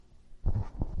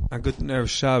A good Erev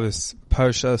Shabbos,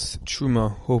 Parshas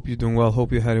Teruma. Hope you're doing well.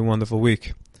 Hope you had a wonderful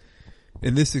week.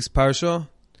 In this week's Parsha,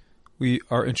 we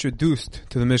are introduced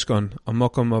to the Mishkan, a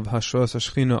makom of Hashras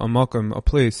HaShechina, a makom, a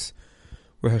place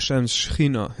where Hashem's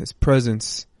Shechina, His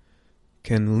presence,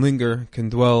 can linger, can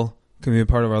dwell, can be a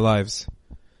part of our lives.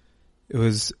 It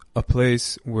was a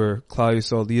place where Klal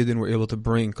Yisrael, the Yidden, were able to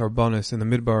bring karbanos in the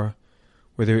Midbar,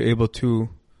 where they were able to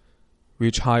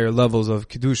reach higher levels of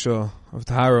Kedusha, of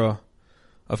Tahara,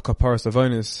 of Kaparas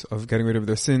Avonos, of getting rid of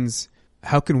their sins.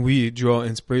 How can we draw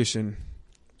inspiration?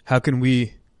 How can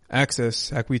we access,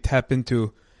 how can we tap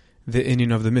into the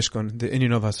inyan of the Mishkan, the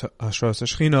inyan of Hashras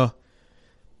HaShechina?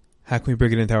 How can we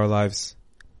bring it into our lives?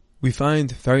 We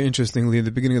find, very interestingly, in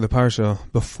the beginning of the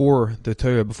Parsha, before the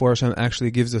Torah, before Hashem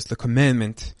actually gives us the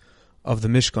commandment of the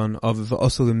Mishkan, of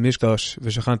V'asul mekadesh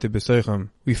v'shachanti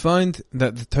b'soichem, we find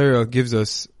that the Torah gives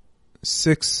us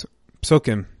 6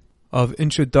 psukim of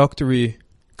introductory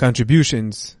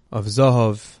contributions of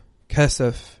Zahav,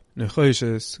 Kesef,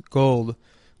 Nechoshes, gold,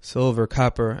 silver,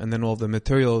 copper, and then all the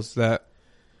materials that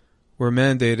were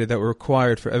mandated, that were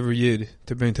required for every Yid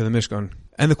to bring to the Mishkan.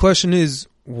 And the question is,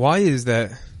 why is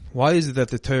that? Why is it that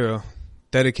the Torah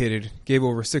gave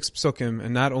over 6 psukim,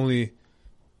 and not only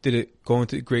did it go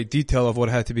into great detail of what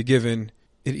had to be given,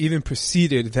 it even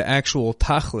preceded the actual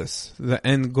tachlis, the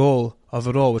end goal of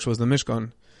it all, which was the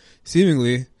Mishkan.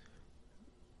 Seemingly,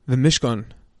 the Mishkan,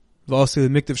 that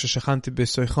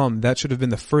should have been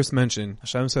the first mention.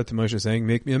 Hashem said to Moshe, saying,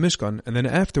 make me a Mishkan. And then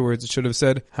afterwards, it should have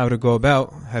said how to go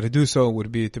about, how to do so,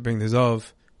 would be to bring the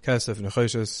Zav, Kesef,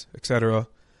 Nechoshes, etc.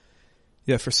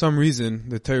 Yet for some reason,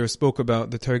 the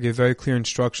Torah gave very clear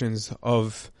instructions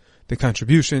of the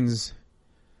contributions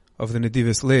of the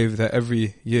Nedivus Lev that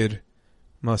every Yid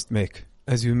must make.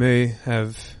 As you may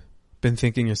have been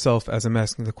thinking yourself as I'm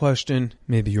asking the question,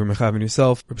 maybe you're mechaven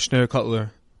yourself, Reb Shneir Kotler,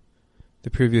 the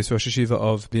previous Rosh Hashiva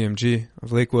of BMG,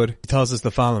 of Lakewood, he tells us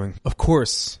the following. Of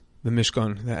course, the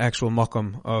Mishkan, the actual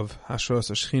makom of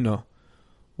Hashras HaShechina,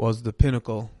 was the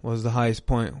pinnacle, was the highest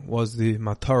point, was the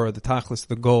matara, the tachlis,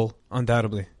 the goal,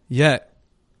 undoubtedly. Yet,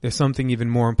 there's something even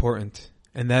more important,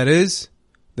 and that is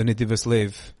the Nedivus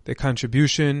Lev, the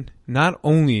contribution not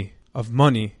only of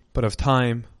money, but of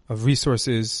time, of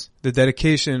resources, the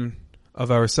dedication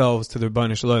of ourselves to the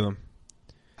Rebbeinu Shalom.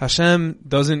 Hashem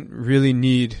doesn't really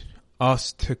need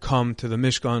us to come to the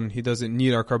Mishkan. He doesn't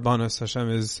need our karbanos. Hashem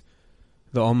is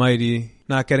the Almighty.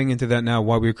 Not getting into that now,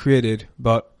 why we were created,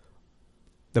 but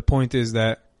the point is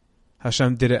that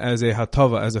Hashem did it as a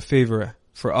hatava, as a favor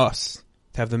for us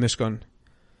to have the Mishkan.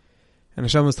 And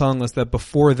Hashem was telling us that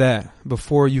before that,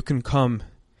 before you can come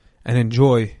and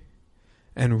enjoy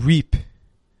and reap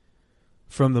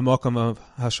from the makam of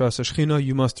Hashras HaShechina,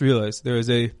 you must realize there is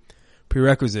a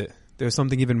prerequisite. There's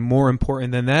something even more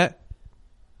important than that.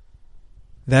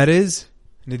 That is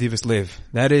Nedivus Lev.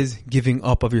 That is giving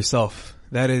up of yourself.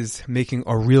 That is making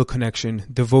a real connection,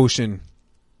 devotion,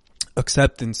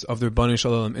 acceptance of the Rebbeinu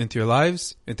Shalom into your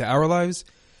lives, into our lives.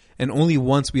 And only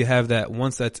once we have that,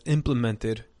 once that's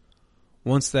implemented,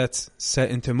 once that's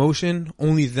set into motion,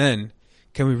 only then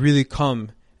can we really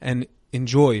come and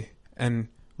enjoy and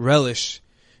relish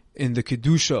in the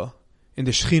Kedusha, in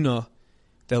the Shechina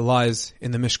that lies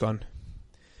in the Mishkan.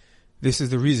 This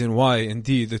is the reason why,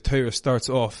 indeed, the Torah starts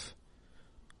off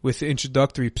with the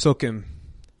introductory psukim,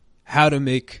 how to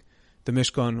make the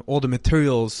Mishkan, all the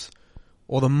materials,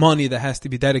 all the money that has to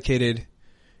be dedicated.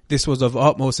 This was of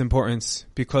utmost importance,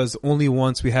 because only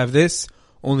once we have this,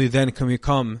 only then can we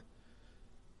come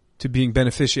to being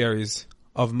beneficiaries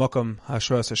of Makam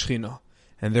Hashras HaShechina.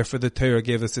 And therefore the Torah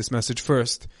gave us this message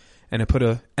first, and it put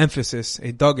an emphasis,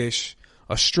 a dagesh,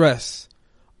 a stress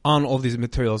on all these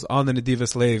materials, on the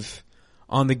Nedivus Lev,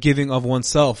 on the giving of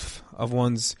oneself, of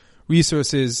one's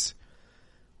resources,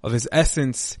 of his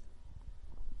essence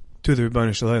to the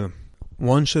Rebbeinu Shalom.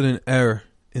 One shouldn't err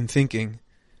in thinking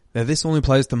that this only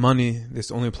applies to money,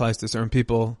 this only applies to certain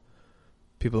people,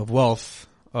 people of wealth,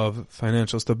 of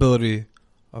financial stability,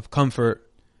 of comfort.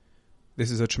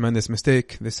 This is a tremendous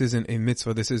mistake. This isn't a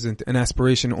mitzvah. This isn't an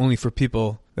aspiration only for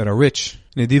people that are rich.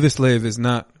 Nedivus Lev is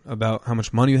not about how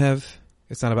much money you have.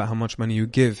 It's not about how much money you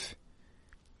give.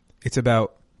 It's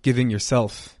about giving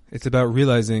yourself. It's about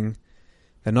realizing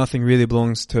that nothing really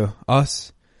belongs to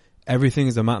us. Everything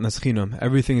is a matnas chinam.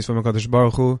 Everything is from mekadesh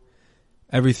Baruch Hu.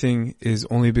 Everything is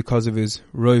only because of his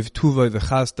roiv tuvay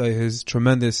v'chastai, his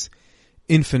tremendous,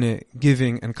 infinite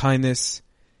giving and kindness.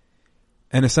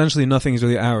 And essentially nothing is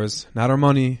really ours. Not our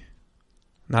money,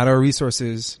 not our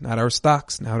resources, not our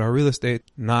stocks, not our real estate,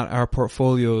 not our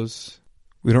portfolios.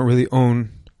 We don't really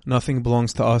own. Nothing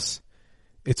belongs to us.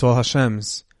 It's all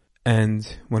Hashem's. And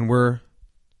when we're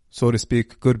so to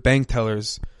speak, good bank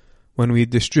tellers, when we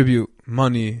distribute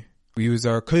money, we use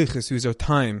our koiches, use our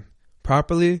time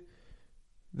properly,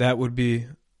 that would be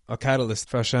a catalyst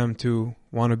for Hashem to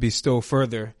want to bestow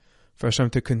further, for Hashem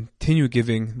to continue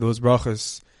giving those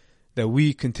brachas, that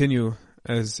we continue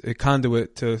as a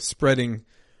conduit to spreading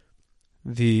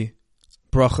the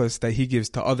brachas that He gives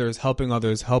to others,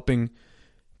 helping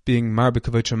being Marbek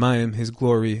Kavod Shamayim, His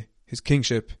glory, His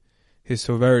kingship, His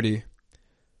sovereignty.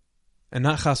 And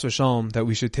not chas v'shalom that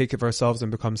we should take of ourselves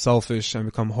and become selfish and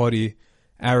become haughty,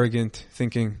 arrogant,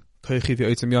 thinking, the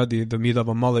midah of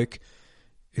a mamlich,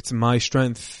 it's my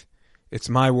strength, it's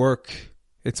my work,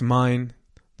 it's mine.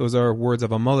 Those are words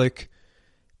of a mamlich,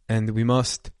 and we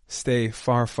must stay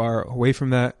far, far away from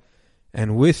that.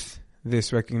 And with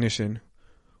this recognition,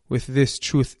 with this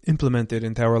truth implemented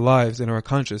into our lives, in our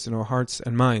conscience, in our hearts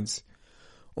and minds,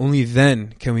 only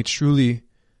then can we truly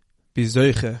be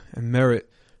zoiche and merit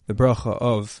the bracha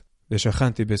of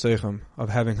v'shachanti b'soichem, of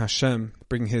having Hashem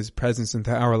bring His presence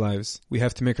into our lives. We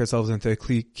have to make ourselves into a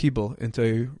kli kibel, into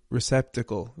a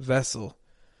receptacle, vessel,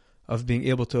 of being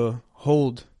able to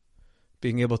hold,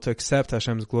 being able to accept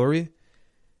Hashem's glory.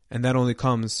 And that only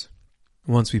comes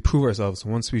once we prove ourselves,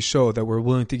 once we show that we're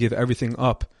willing to give everything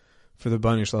up for the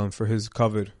Bani Shalom, for His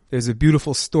kavod. There's a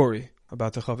beautiful story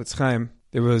about the Chafetz Chaim.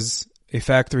 There was a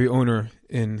factory owner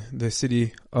in the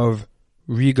city of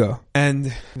Riga.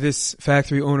 And this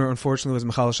factory owner, unfortunately, was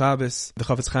Michal Shabbos. The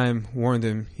Chafetz Chaim warned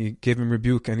him. He gave him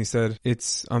rebuke and he said,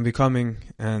 it's unbecoming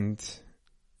and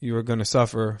you are going to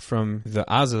suffer from the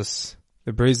azus,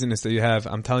 the brazenness that you have.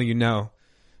 I'm telling you now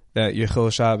that your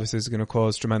Chil Shabbos is going to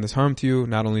cause tremendous harm to you,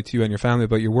 not only to you and your family,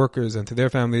 but your workers and to their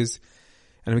families.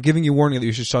 And I'm giving you warning that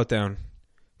you should shut down.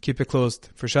 Keep it closed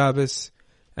for Shabbos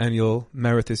and you'll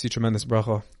merit this tremendous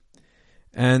bracha.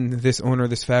 And this owner,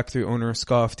 this factory owner,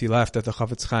 scoffed. He laughed at the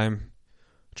Chafetz Chaim,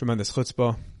 tremendous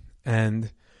chutzpah.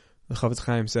 And the Chafetz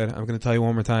Chaim said, I'm going to tell you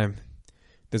one more time.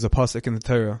 There's a pasuk in the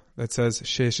Torah that says,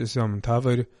 Sheish yom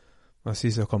tavod,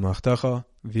 v'asisa kol malachtecha,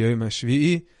 v'yom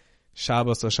hashvi'i,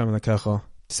 Shabbos Hashem lekecha.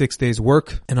 6 days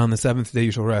work, and on the 7th day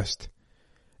you shall rest.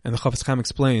 And the Chafetz Chaim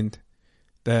explained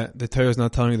that the Torah is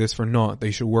not telling you this for naught, that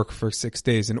you should work for 6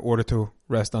 days in order to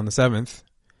rest on the 7th.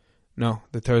 No,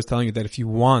 the Torah is telling you that if you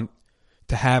want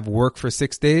to have work for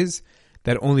 6 days,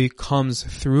 that only comes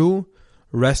through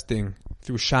resting,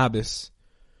 through Shabbos,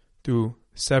 through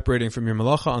separating from your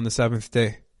malacha on the 7th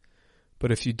day.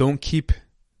 But if you don't keep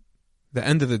the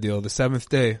end of the deal, the 7th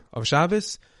day of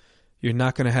Shabbos, you're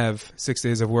not going to have 6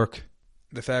 days of work.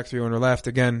 The factory owner laughed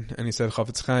again and he said,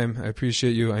 Chafetz Chaim, I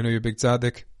appreciate you. I know you're a big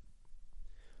tzaddik.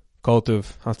 Kol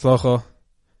tov, hatzlacha.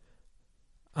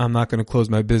 I'm not going to close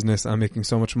my business. I'm making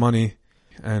so much money.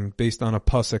 And based on a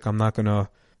pasuk, I'm not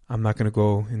gonna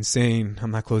go insane.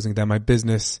 I'm not closing down my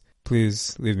business.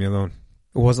 Please leave me alone.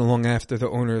 It wasn't long after the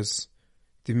owner's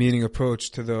demeaning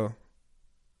approach to the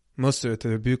Musar, to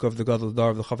the rebuke of the Gadol Dar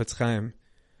of the Chafetz Chaim,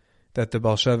 that the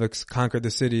Bolsheviks conquered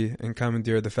the city and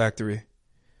commandeered the factory.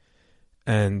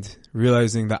 And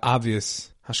realizing the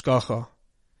obvious hashkacha,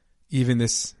 even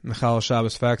this Michal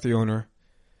Shabbos factory owner,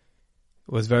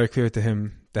 it was very clear to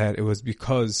him that it was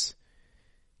because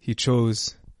he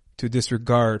chose to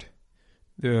disregard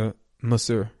the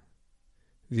Musar,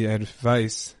 the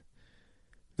advice,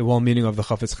 the well-meaning of the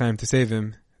Chafetz Chaim to save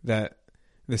him, that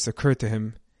this occurred to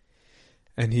him.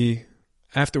 And he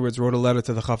afterwards wrote a letter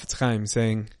to the Chafetz Chaim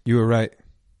saying, you were right.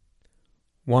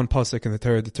 One pasuk in the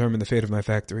Torah determined the fate of my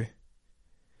factory.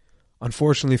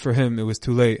 Unfortunately for him, it was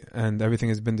too late and everything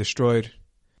has been destroyed.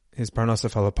 His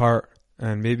parnasa fell apart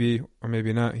and maybe or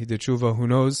maybe not, he did tshuva, who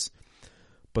knows.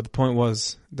 But the point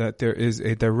was that there is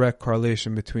a direct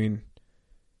correlation between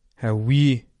how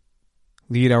we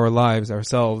lead our lives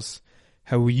ourselves,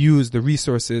 how we use the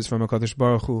resources from mekadesh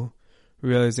Baruch Hu,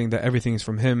 realizing that everything is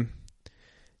from Him,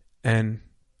 and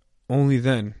only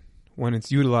then, when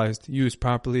it's used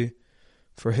properly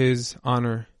for His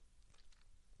honor,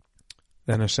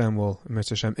 then Hashem will,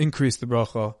 Hashem, increase the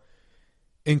bracha,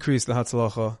 increase the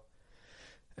hatzlacha,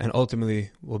 and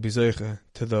ultimately will be zeiche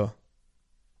to the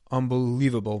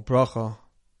unbelievable bracha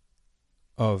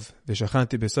of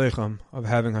v'shachanti b'soichem, of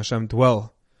having Hashem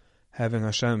dwell, having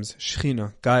Hashem's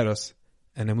shechina guide us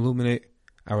and illuminate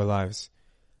our lives.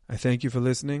 I thank you for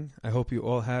listening. I hope you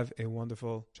all have a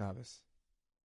wonderful Shabbos.